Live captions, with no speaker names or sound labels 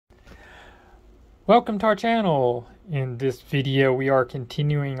Welcome to our channel. In this video we are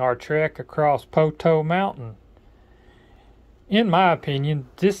continuing our trek across Poteau Mountain. In my opinion,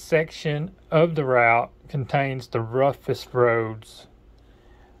 this section of the route contains the roughest roads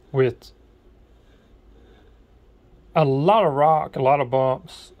with a lot of rock, a lot of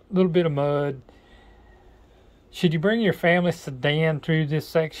bumps, a little bit of mud. Should you bring your family sedan through this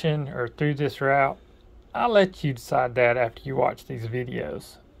section or through this route? I'll let you decide that after you watch these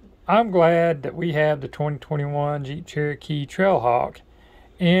videos. I'm glad that we have the 2021 Jeep Cherokee Trailhawk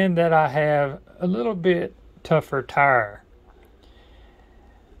and that I have a little bit tougher tire.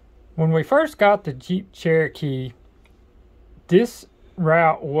 When we first got the Jeep Cherokee, this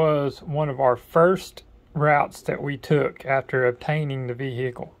route was one of our first routes that we took after obtaining the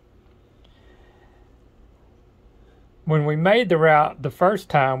vehicle. When we made the route the first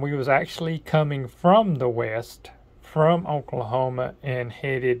time, we was actually coming from the west, from Oklahoma, and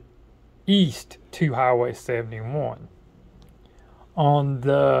headed east to Highway 71. On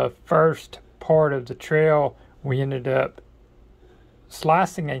the first part of the trail, we ended up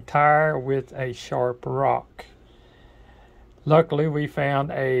slicing a tire with a sharp rock. Luckily, we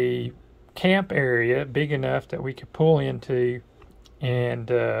found a camp area big enough that we could pull into, and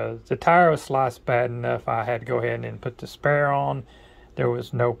the tire was sliced bad enough I had to go ahead and put the spare on. There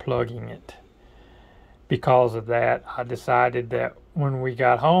was no plugging it. Because of that, I decided that when we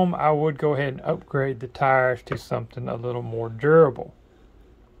got home, I would go ahead and upgrade the tires to something a little more durable.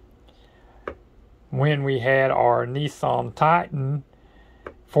 When we had our Nissan Titan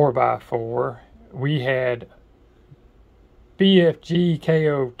 4x4, we had BFG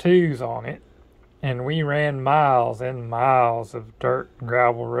KO2s on it, and we ran miles and miles of dirt and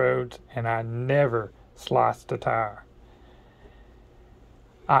gravel roads, and I never sliced a tire.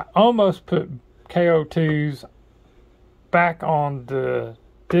 I almost put KO2s back on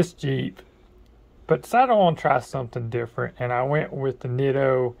this Jeep, but decided I want to try something different, and I went with the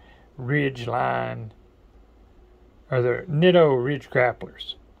Nitto Ridge line, or the Nitto Ridge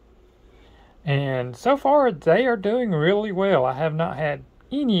Grapplers. And so far they are doing really well. I have not had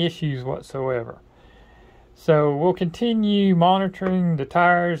any issues whatsoever. So we'll continue monitoring the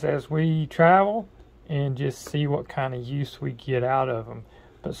tires as we travel and just see what kind of use we get out of them.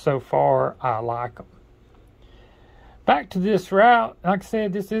 But so far, I like them. Back to this route, like I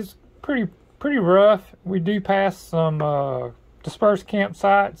said, this is pretty rough. We do pass some dispersed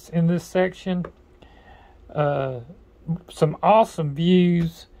campsites in this section. Some awesome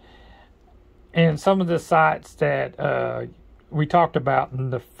views. And some of the sites that we talked about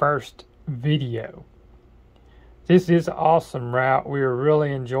in the first video. This is an awesome route. We are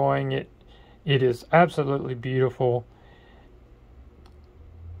really enjoying it. It is absolutely beautiful.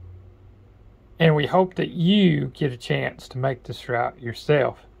 And we hope that you get a chance to make this route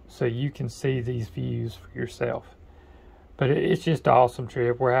yourself so you can see these views for yourself. But it's just an awesome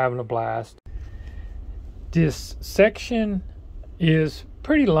trip. We're having a blast. This section is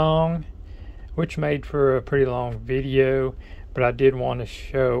pretty long, which made for a pretty long video, but I did want to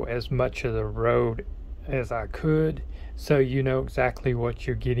show as much of the road as I could so you know exactly what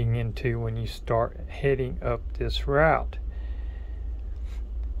you're getting into when you start heading up this route.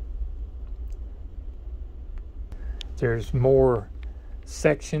 There's more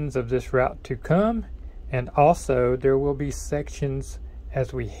sections of this route to come, and also there will be sections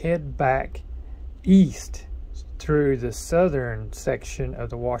as we head back east through the southern section of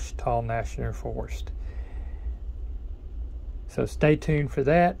the Ouachita National Forest. So stay tuned for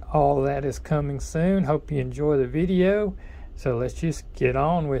that. All that is coming soon. Hope you enjoy the video. So let's just get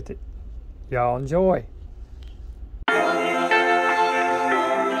on with it. Y'all enjoy.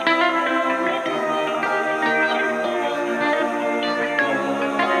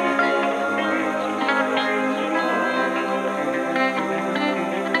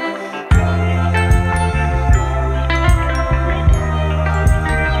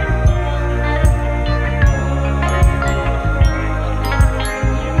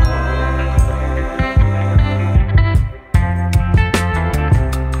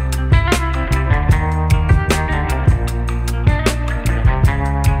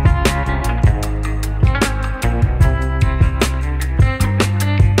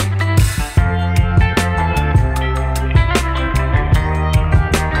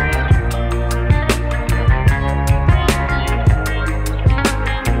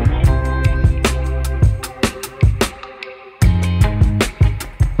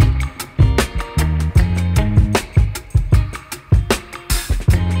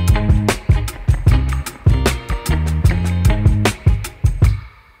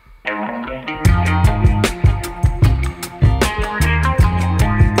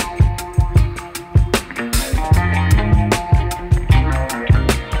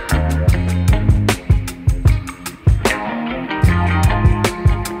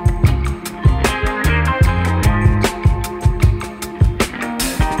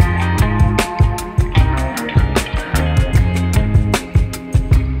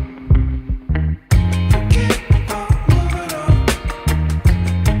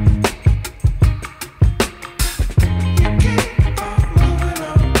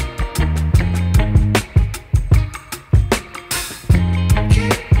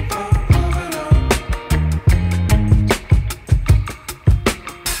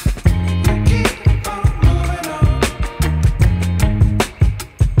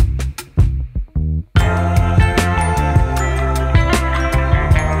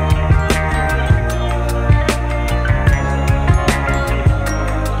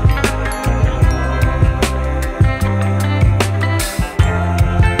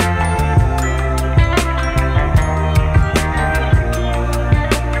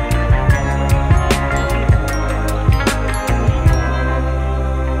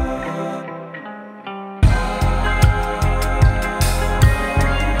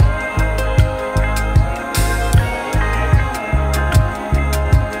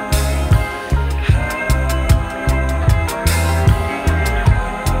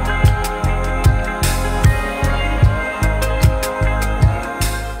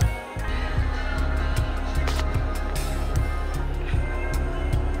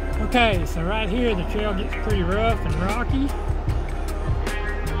 Okay, so right here the trail gets pretty rough and rocky.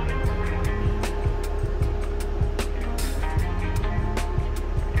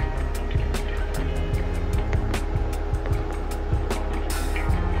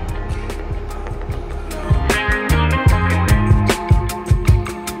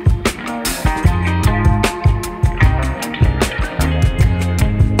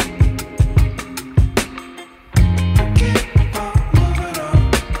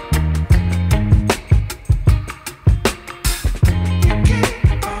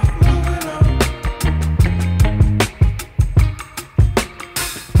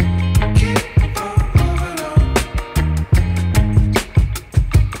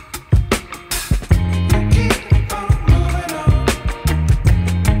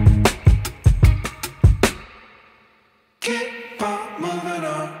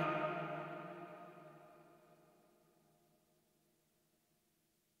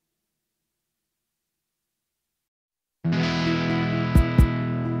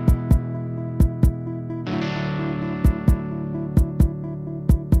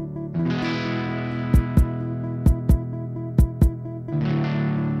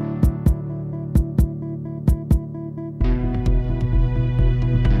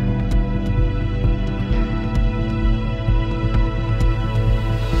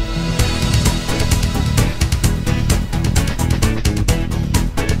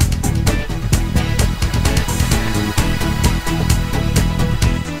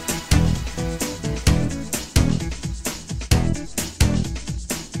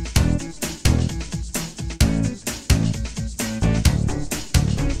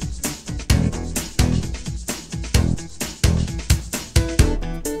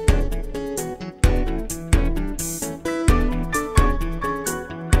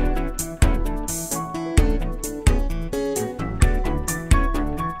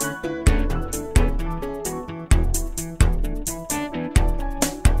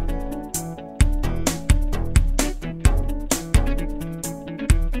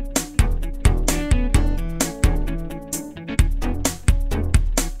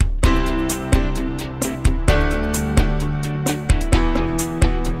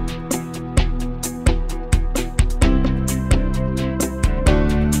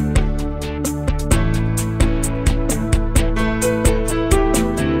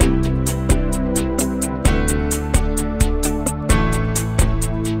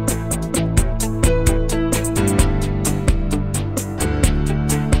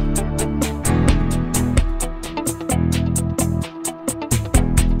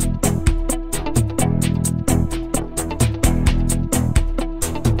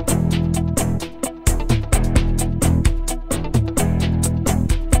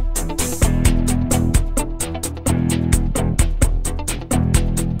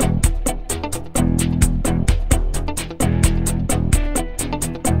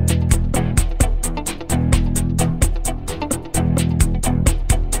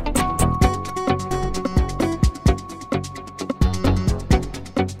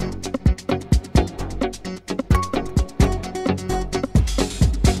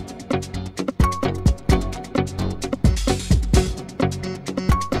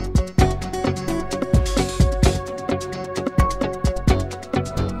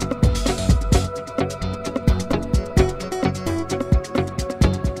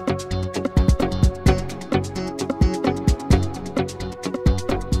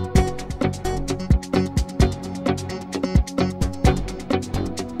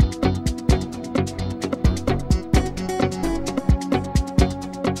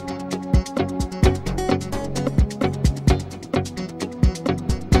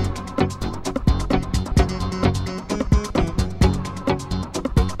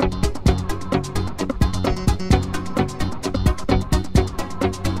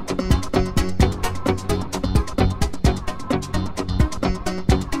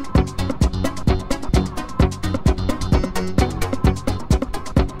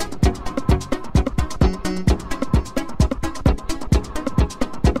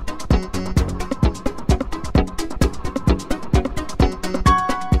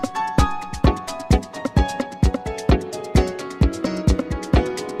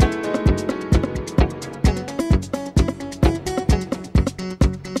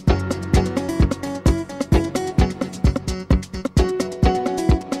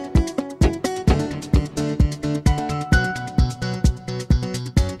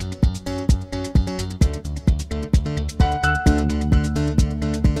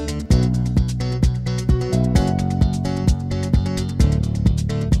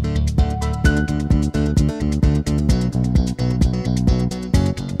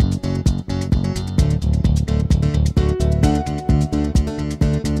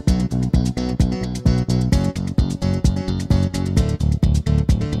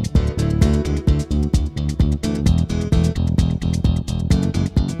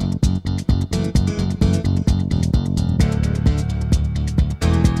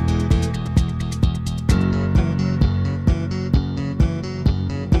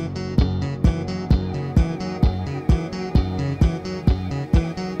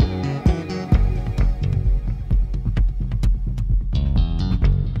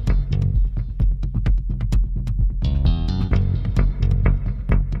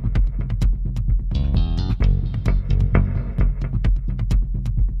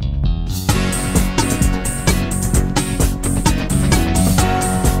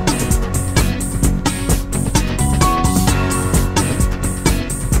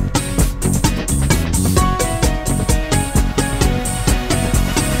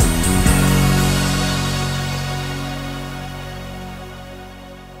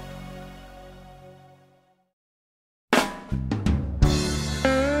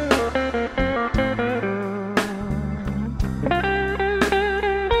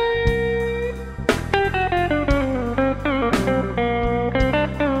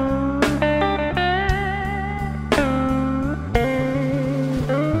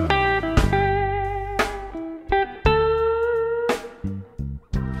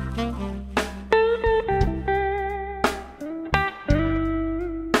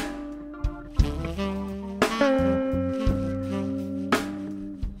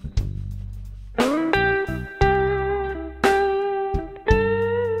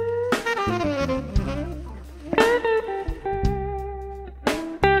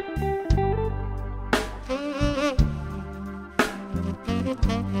 Alright,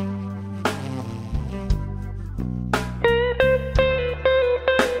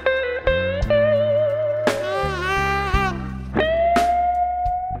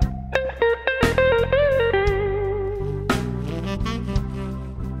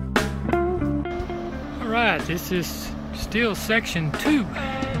 this is still section 2.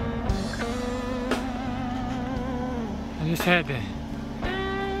 I just had to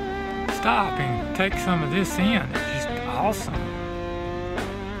stop and take some of this in. It's just awesome.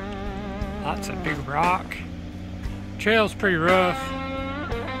 Lots of big rock. Trail's pretty rough.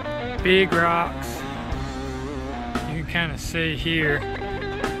 Big rocks. You can kind of see here.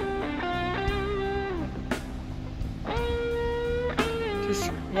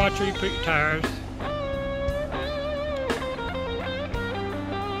 Just watch where you put your tires.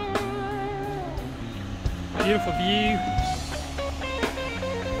 Beautiful view.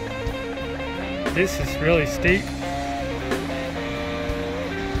 This is really steep.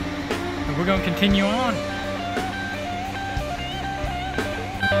 And we're going to continue on.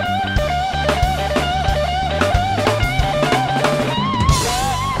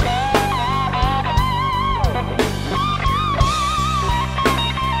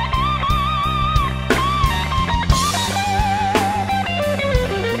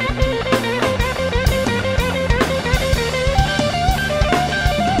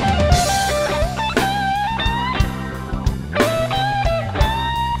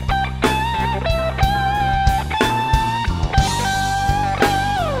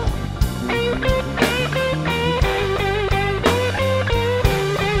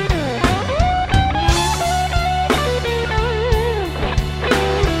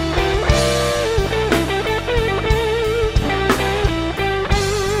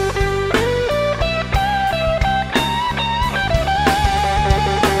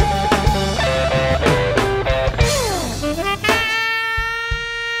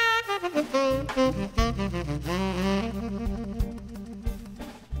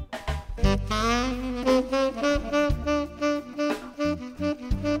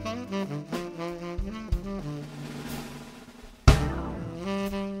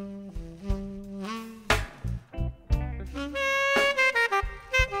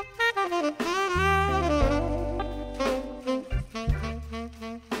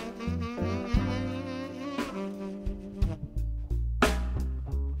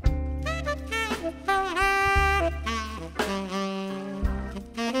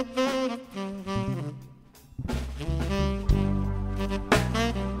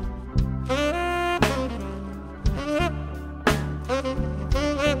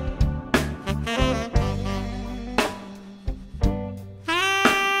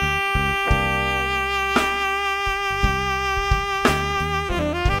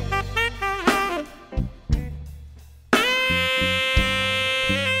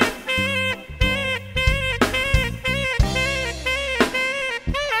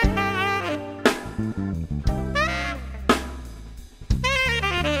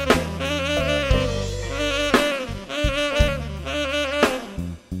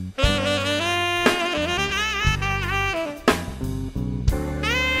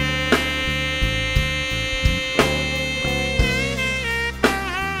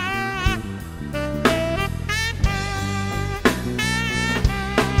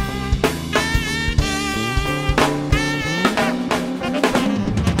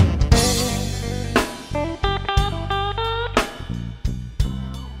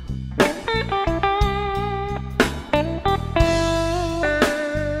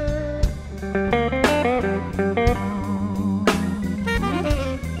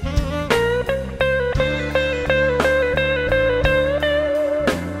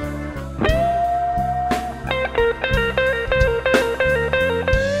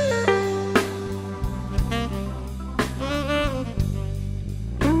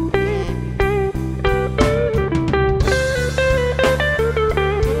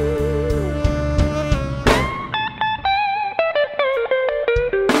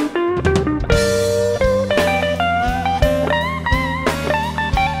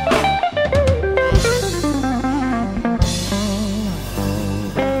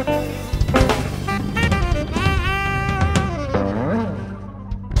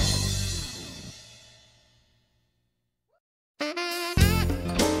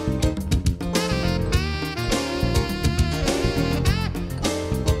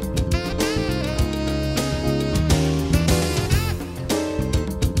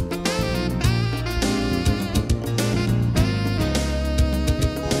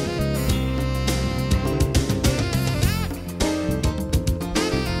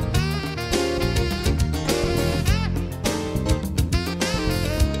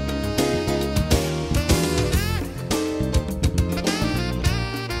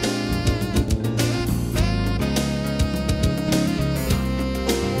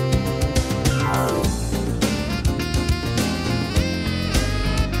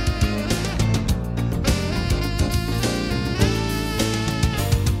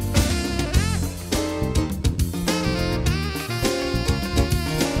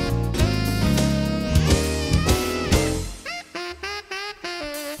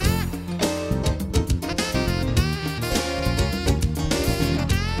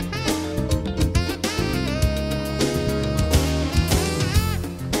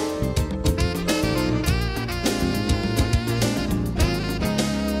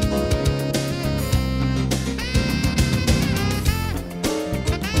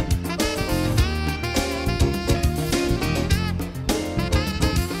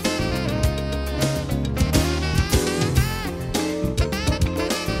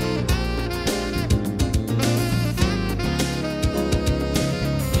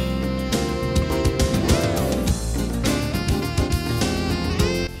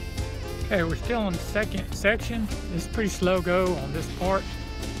 on the second section. It's pretty slow go on this part,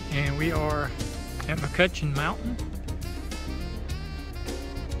 and we are at Poteau Mountain.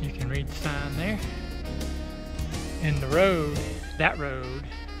 You can read the sign there. And the road, that road,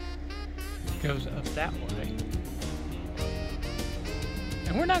 goes up that way.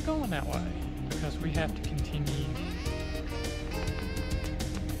 And we're not going that way because we have to continue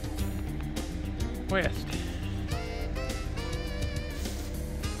west.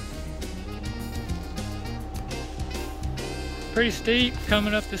 Pretty steep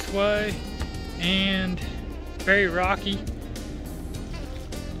coming up this way and very rocky.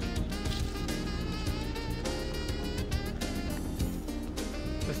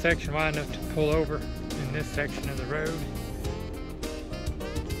 The section wide enough to pull over in this section of the road.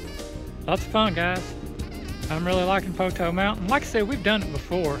 Lots of fun, guys. I'm really liking Poteau Mountain. Like I said, we've done it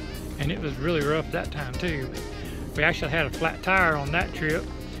before and it was really rough that time too. We actually had a flat tire on that trip.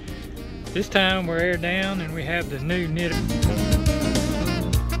 This time we're air down and we have the new knit.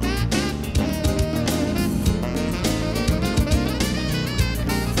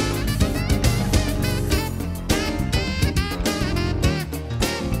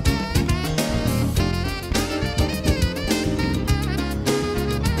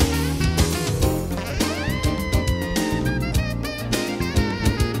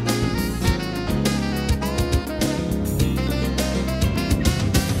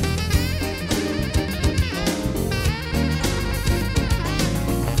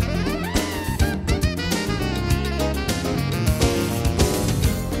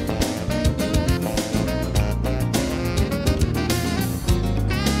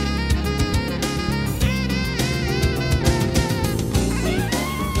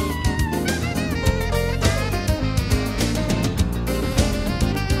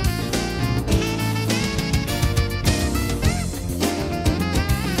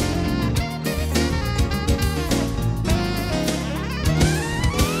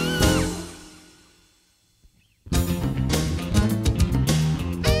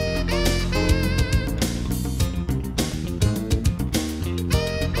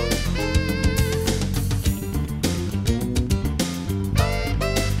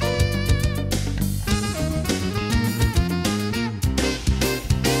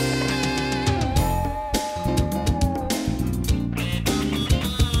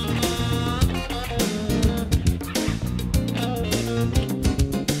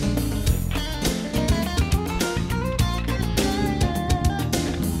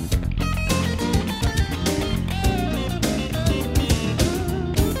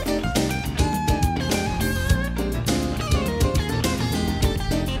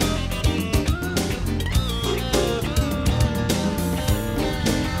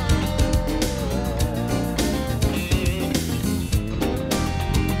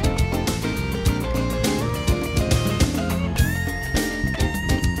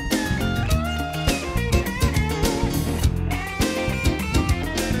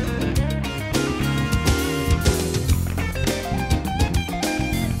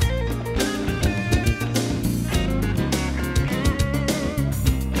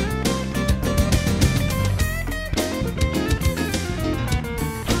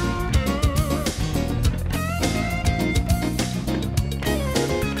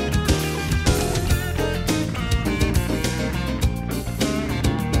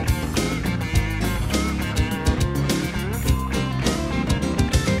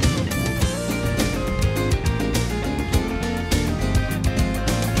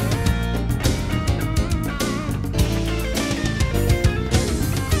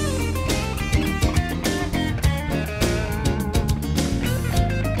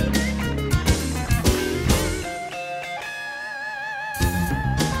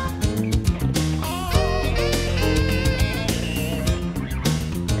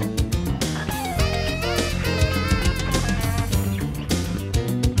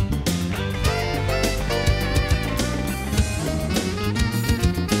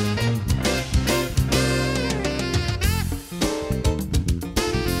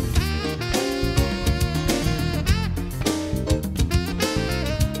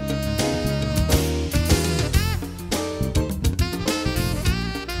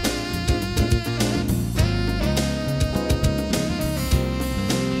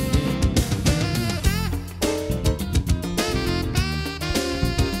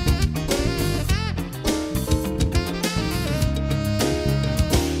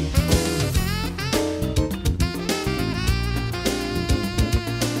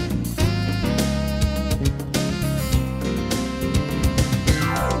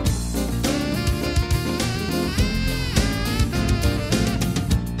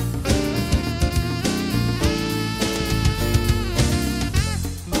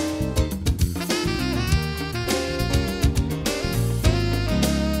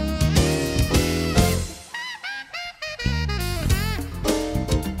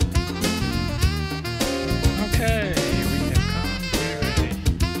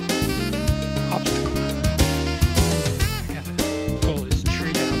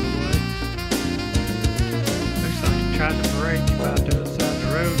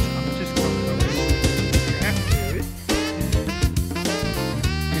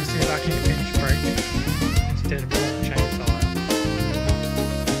 instead of pulling the chainsaw out.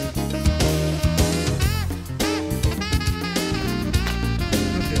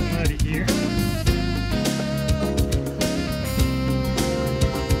 A bit muddy here.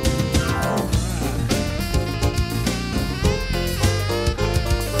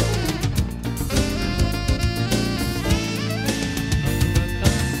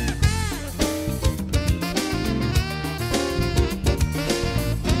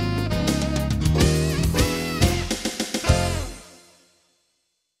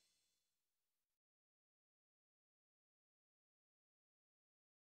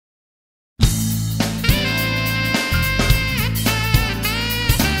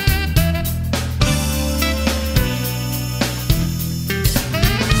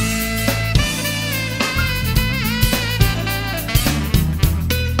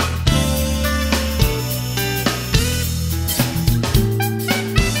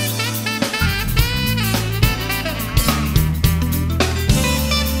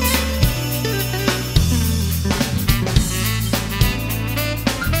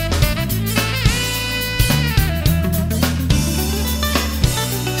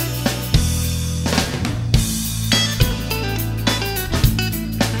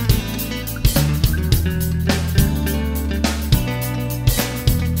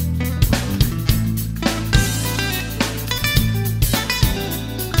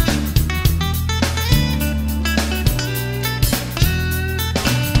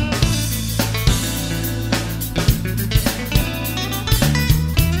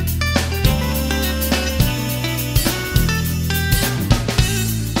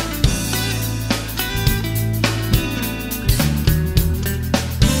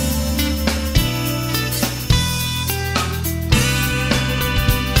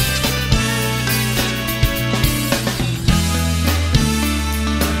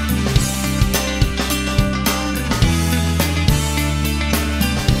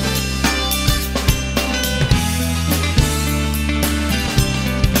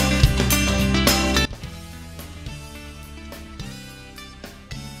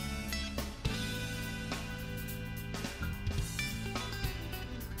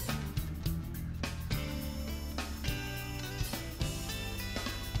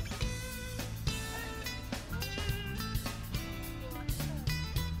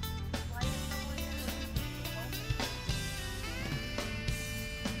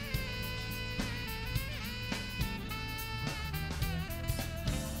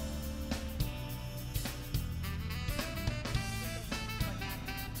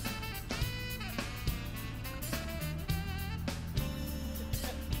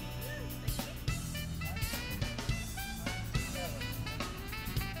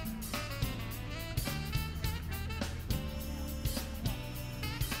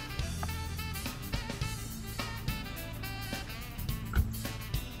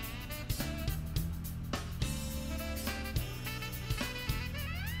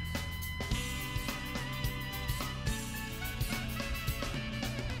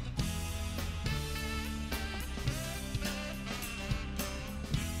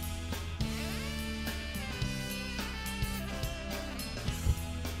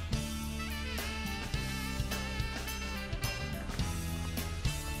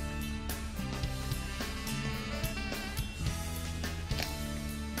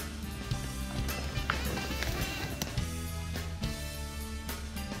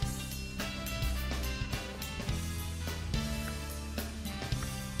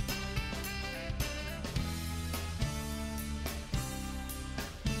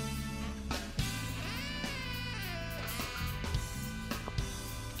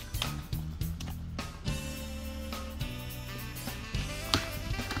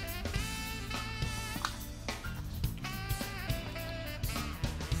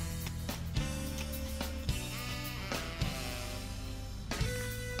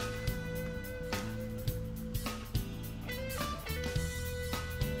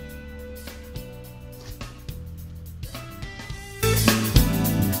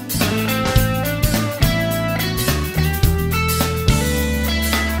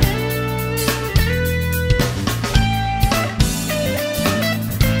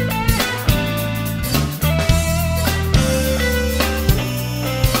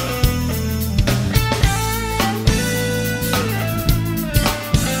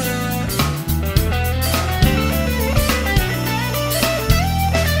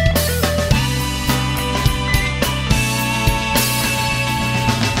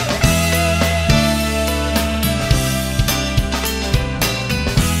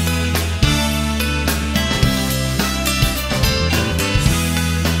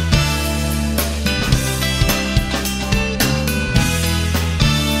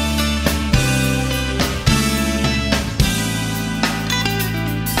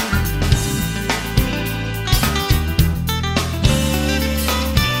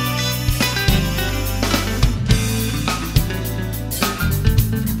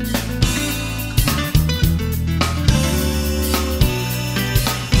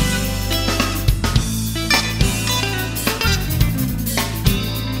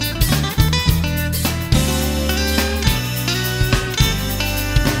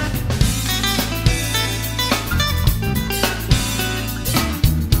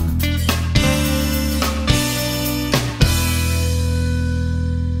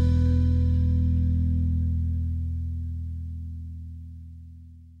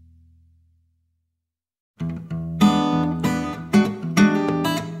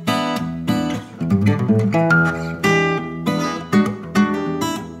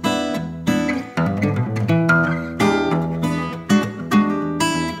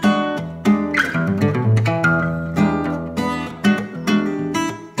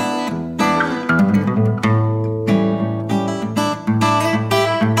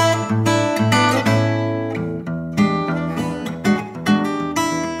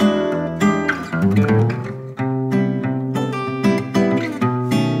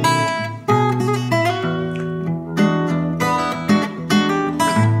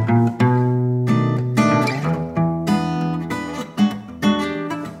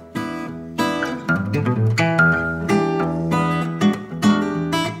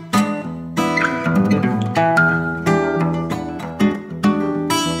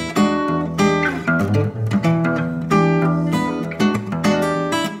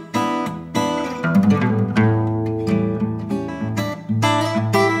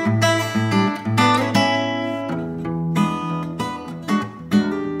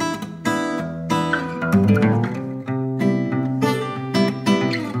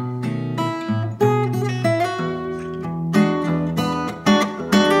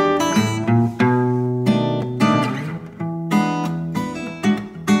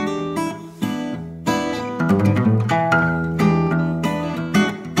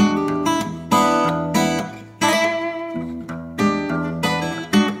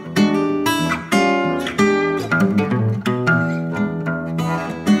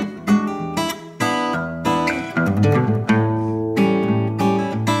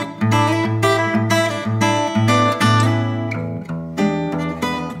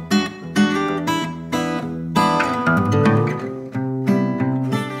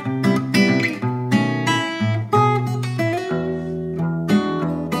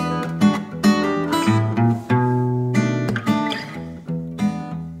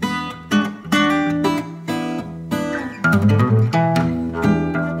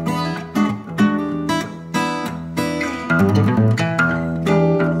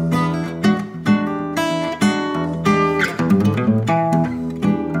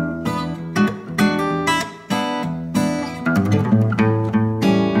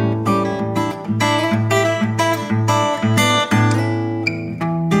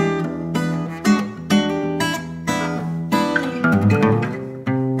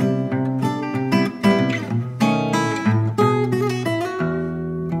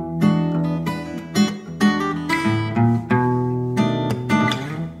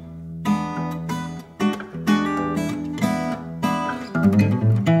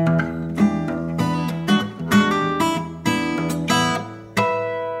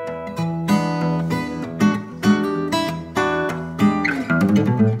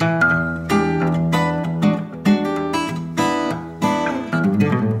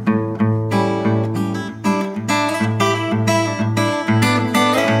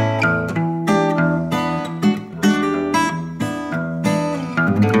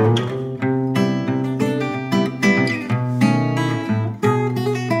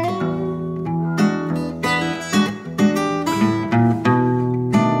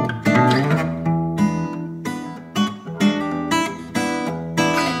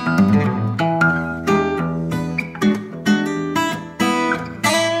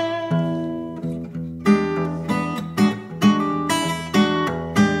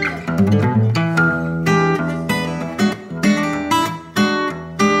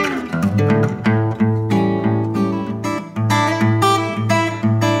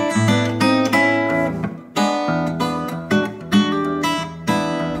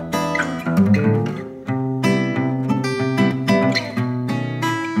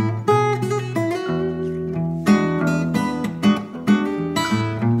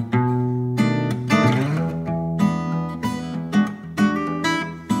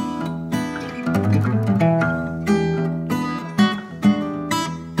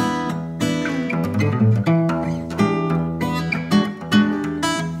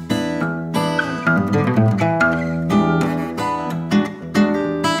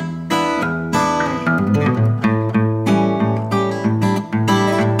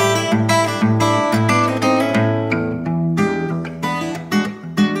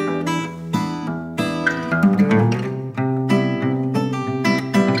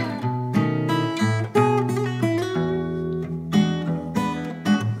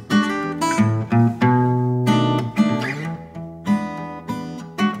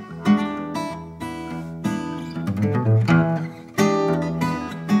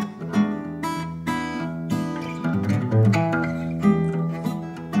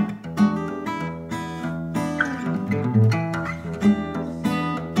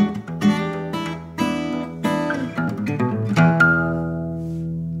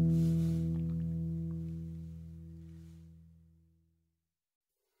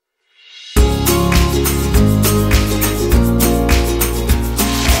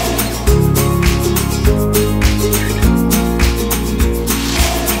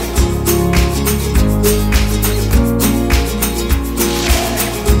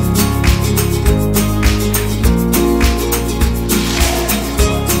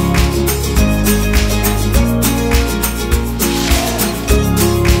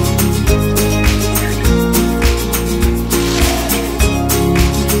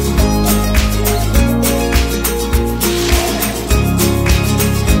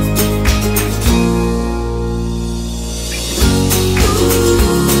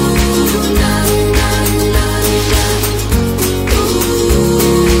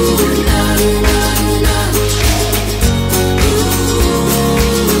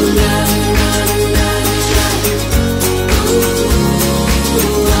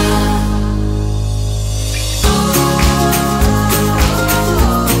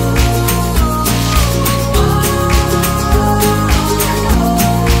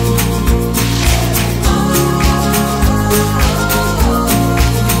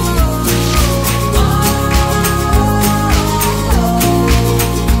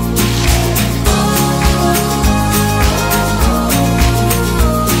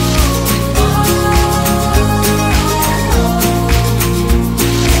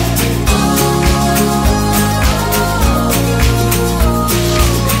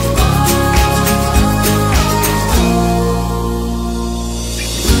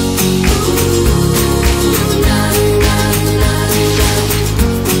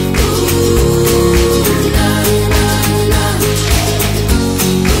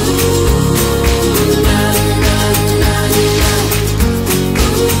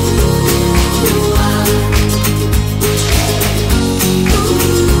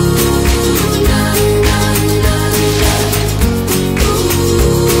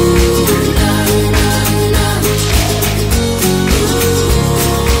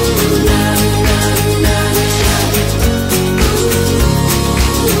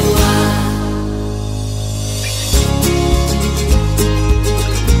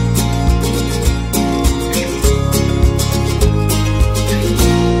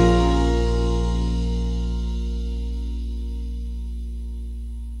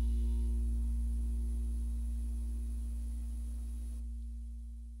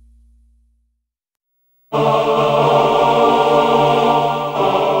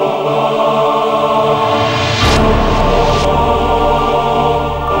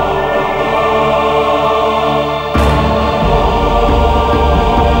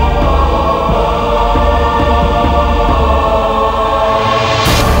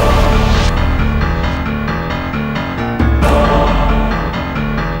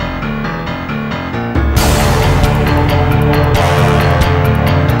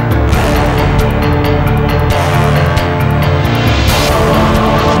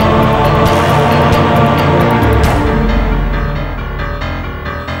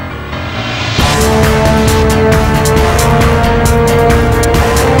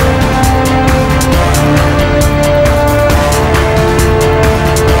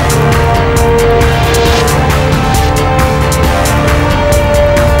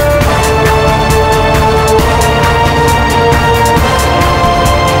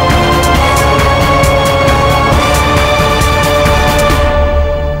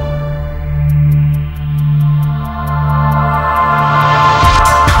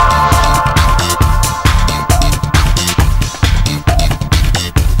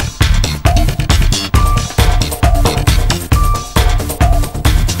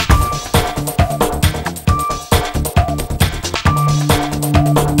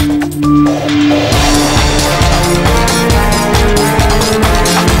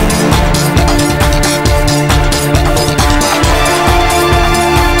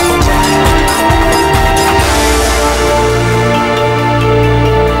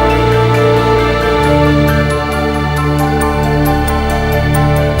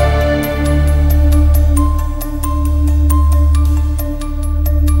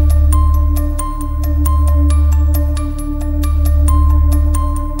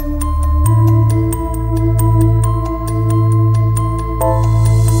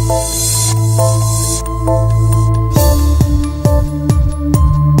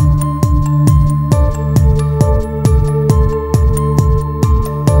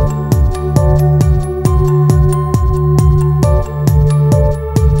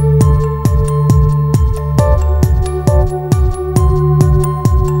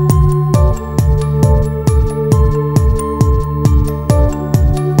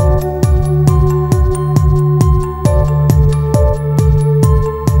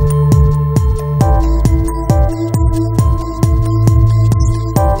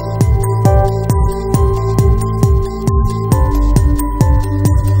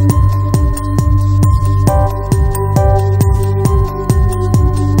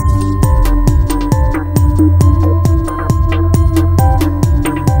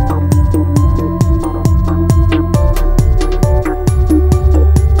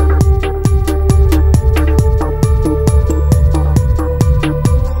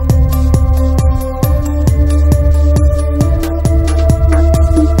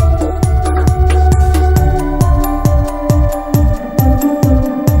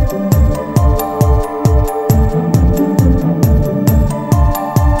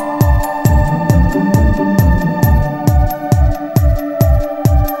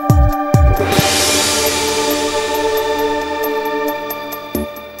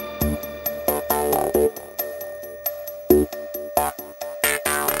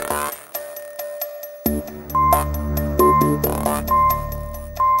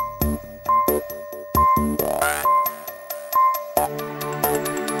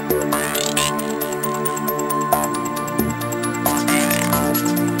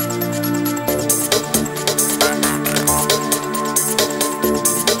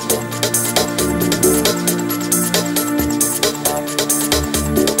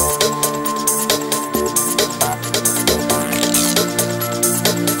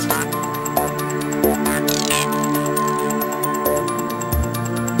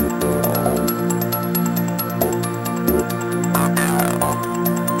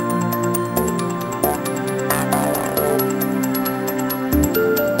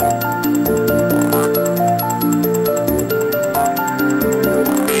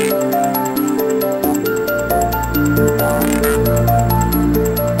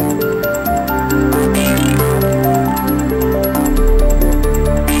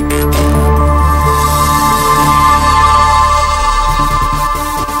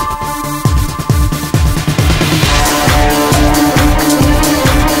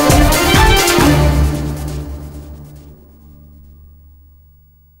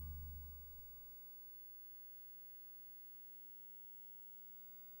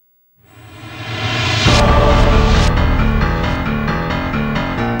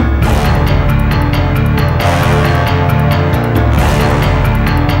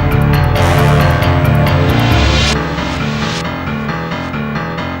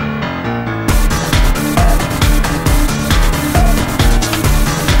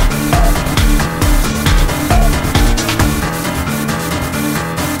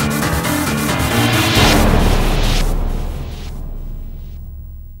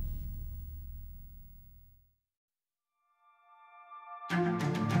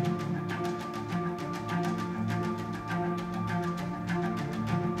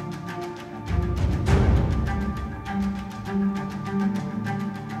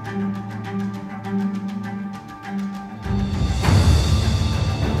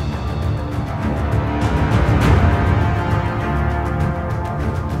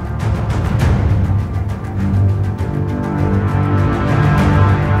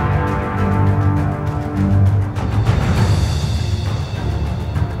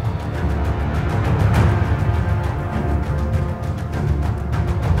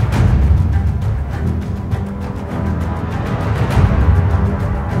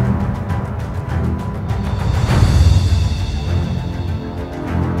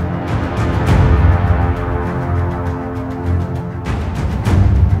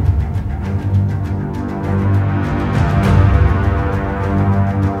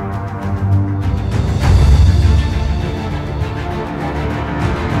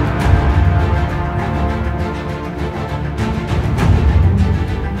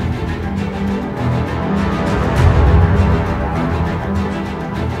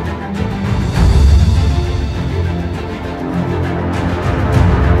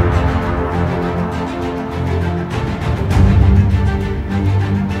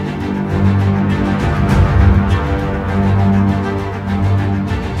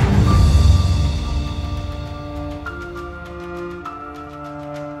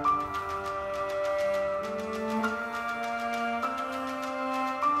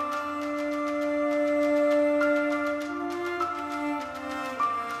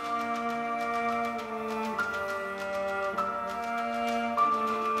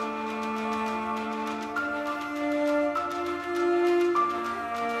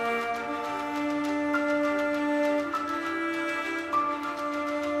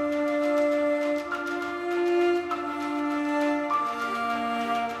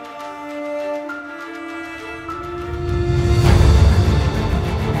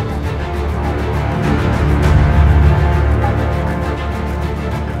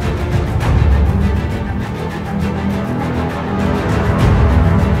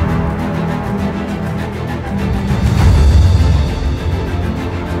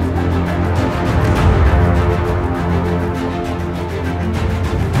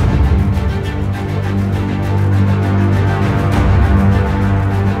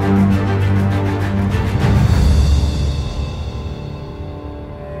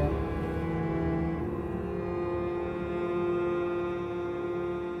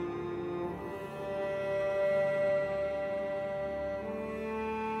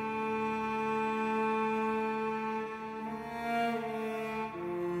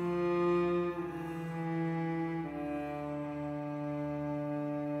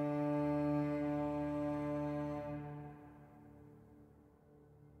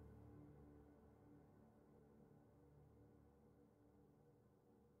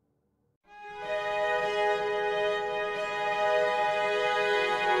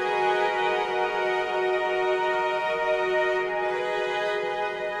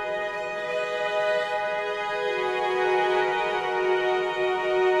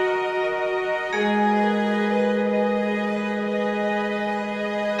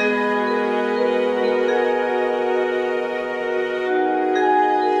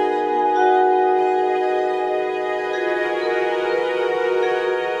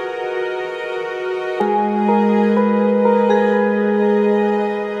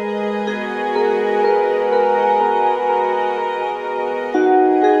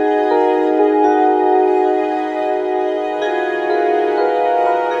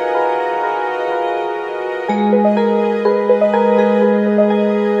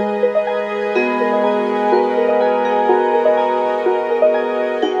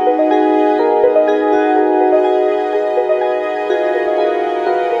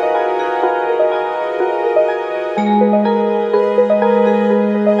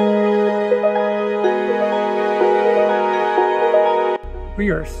 We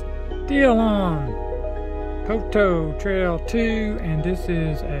are still on Poteau Trail 2, and this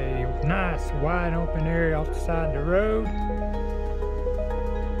is a nice wide open area off the side of the road.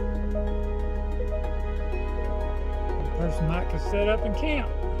 A person might could set up and camp.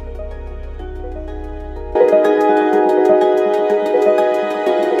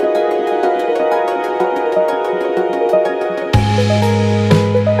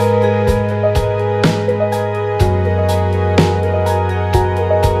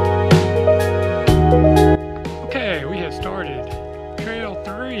 Okay, we have started Trail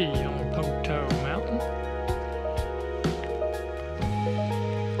 3 on Poteau Mountain.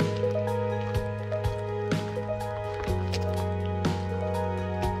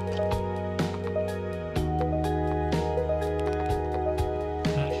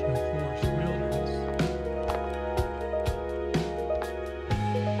 National Forest Wilderness.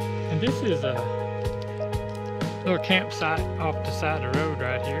 And this is a little campsite off the side of the road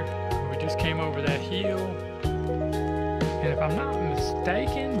right here. We just came over that hill. And if I'm not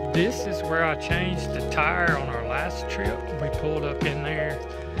mistaken, this is where I changed the tire on our last trip. We pulled up in there,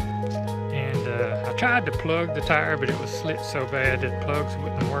 and I tried to plug the tire, but it was slit so bad that plugs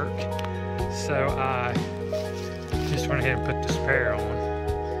wouldn't work. So I just went ahead and put the spare on.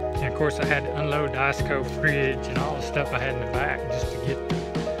 And of course I had to unload the ice cold fridge and all the stuff I had in the back just to get the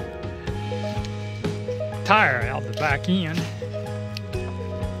tire out the back end.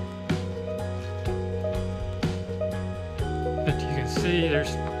 But you can see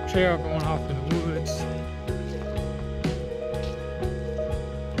there's a trail going off in the woods.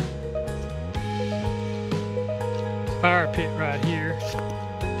 Fire pit right here.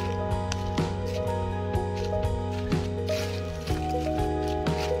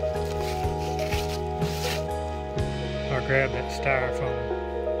 I'll grab that styrofoam.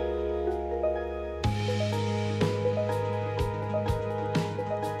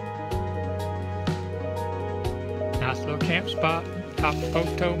 Nice little camp spot, top of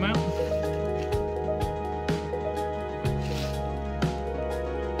Poteau Mountain.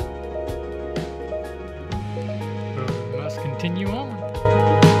 But we must continue on.